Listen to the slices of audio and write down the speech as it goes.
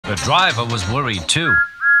The driver was worried too.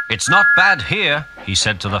 "It's not bad here," he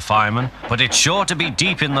said to the fireman, "but it's sure to be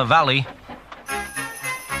deep in the valley."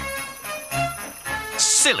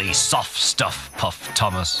 "Silly soft stuff," puffed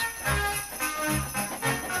Thomas.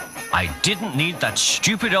 "I didn't need that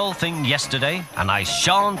stupid old thing yesterday, and I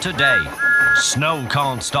shan't today. Snow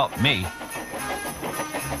can't stop me."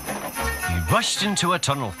 He rushed into a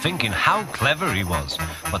tunnel thinking how clever he was,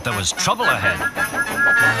 but there was trouble ahead.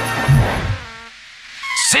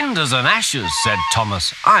 "Cinders and ashes," said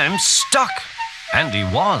Thomas. "I'm stuck." And he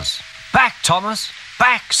was. "Back, Thomas,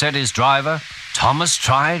 back," said his driver. Thomas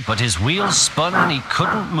tried, but his wheels spun and he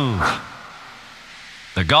couldn't move.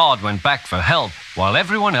 The guard went back for help, while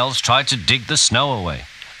everyone else tried to dig the snow away.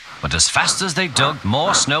 But as fast as they dug,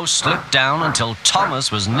 more snow slipped down until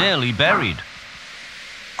Thomas was nearly buried.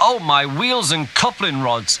 "Oh, my wheels and coupling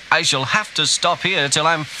rods! I shall have to stop here till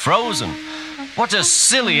I'm frozen. What a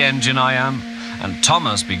silly engine I am!" And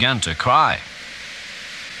Thomas began to cry.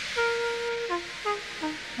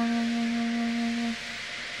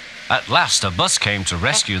 At last, a bus came to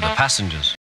rescue the passengers.